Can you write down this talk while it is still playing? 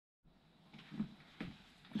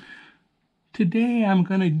Today I'm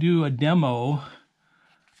going to do a demo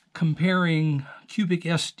comparing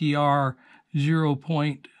CubicSDR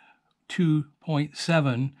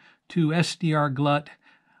 0.2.7 to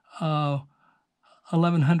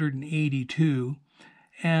SdrGlut-1182,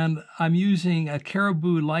 and I'm using a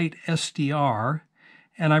CaribouLite SDR,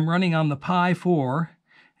 and I'm running on the Pi 4,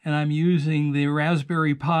 and I'm using the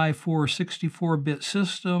Raspberry Pi 4 64-bit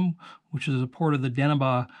system, which is a port of the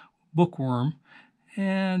Denaba bookworm.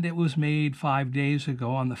 And it was made 5 days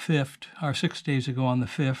ago on the 5th, or 6 days ago on the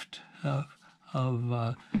 5th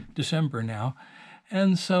of December now.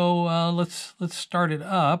 And so let's start it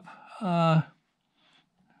up.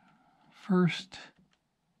 First,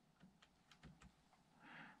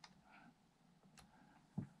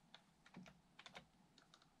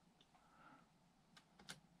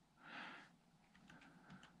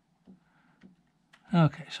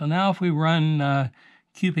 okay, so now if we run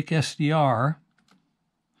CubicSDR,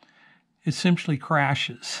 it simply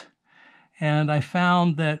crashes. And I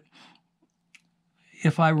found that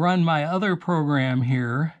if I run my other program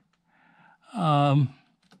here, and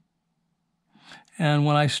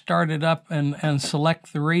when I start it up and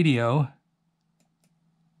select the radio,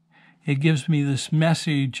 it gives me this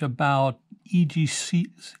message about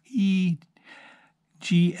EGL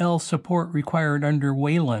support required under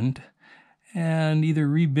Wayland, and either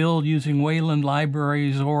rebuild using Wayland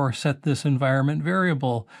libraries or set this environment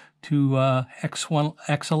variable to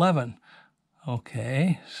X11.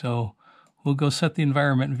 Okay, so we'll go set the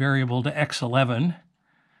environment variable to X11.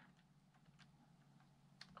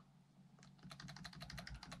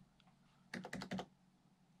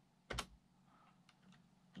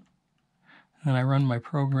 And I run my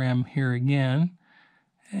program here again,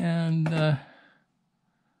 and smooth.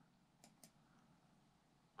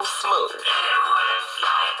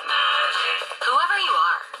 Whoever you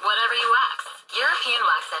are, whatever you wax, European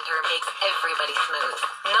Wax Center makes everybody smooth.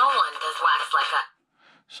 No one does wax like that.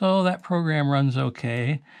 So that program runs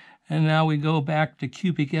okay. And now we go back to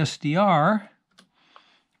CubicSDR.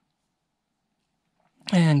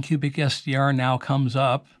 And CubicSDR now comes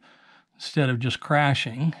up instead of just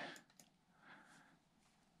crashing.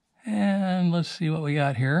 And let's see what we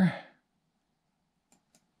got here.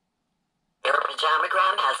 Your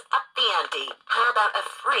pajamagram has upped the ante. How about a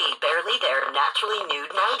free Barely There Naturally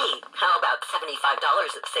Nude Nightie? How about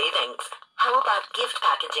 $75 of savings? How about gift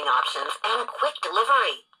packaging options and quick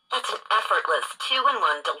delivery? That's an effortless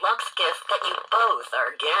 2-in-1 deluxe gift that you both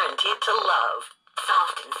are guaranteed to love.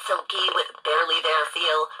 Soft and silky with Barely There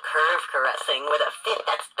feel, curve caressing with a fit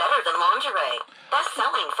that's better than lingerie. Best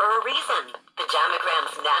selling for a reason.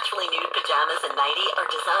 Pajamagram's naturally nude pajamas and nightie are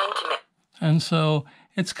designed to make. And so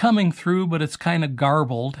it's coming through, but it's kind of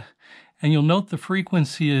garbled. And you'll note the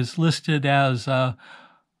frequency is listed as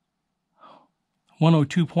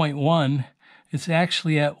 102.1. It's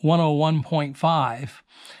actually at 101.5.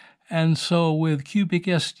 And so with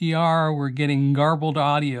CubicSDR, we're getting garbled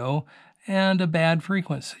audio and a bad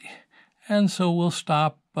frequency. And so we'll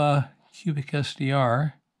stop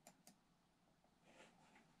CubicSDR.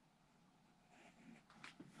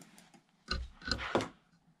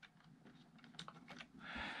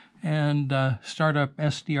 And start up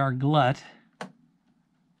SdrGlut.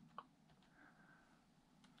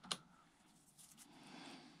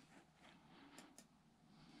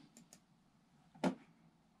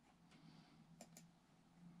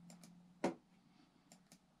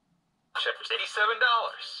 Check for $87.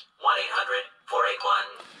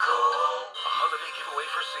 1-800-481-COOL. A holiday giveaway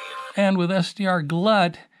for seeing. And with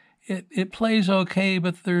SdrGlut, it plays okay,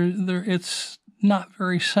 but it's not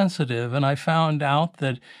very sensitive. And I found out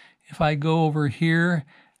that if I go over here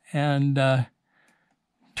and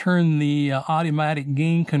turn the automatic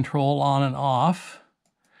gain control on and off,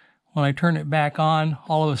 when I turn it back on,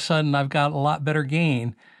 all of a sudden I've got a lot better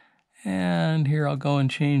gain. And here I'll go and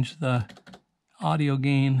change the audio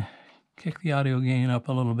gain, kick the audio gain up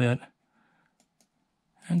a little bit,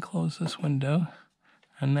 and close this window.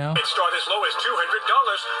 And now It start as low as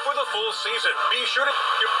 $200 for the full season. Be sure to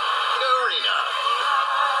Arena.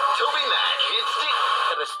 Toby Mac hits the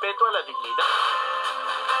respeto a la dignidad.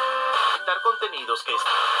 Dar contenidos que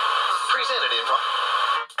presented in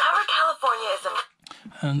Cover California is a.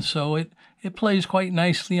 and so it plays quite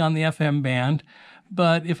nicely on the FM band.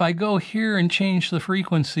 But if I go here and change the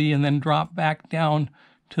frequency and then drop back down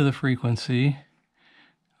to the frequency,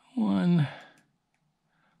 1,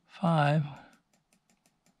 5,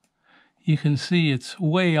 you can see it's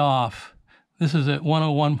way off. This is at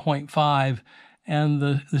 101.5, and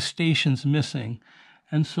the station's missing.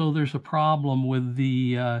 And so there's a problem with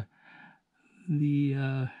the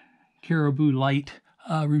CaribouLite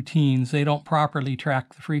routines. They don't properly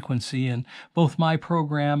track the frequency, and both my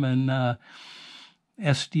program and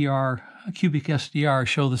CubicSDR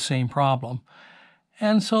show the same problem.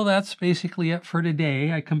 And so that's basically it for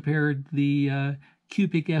today. I compared the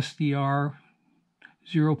CubicSDR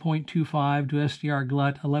 0.25 to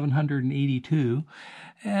SdrGlut-1182,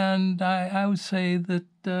 and I would say that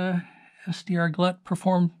SdrGlut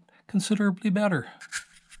performed considerably better.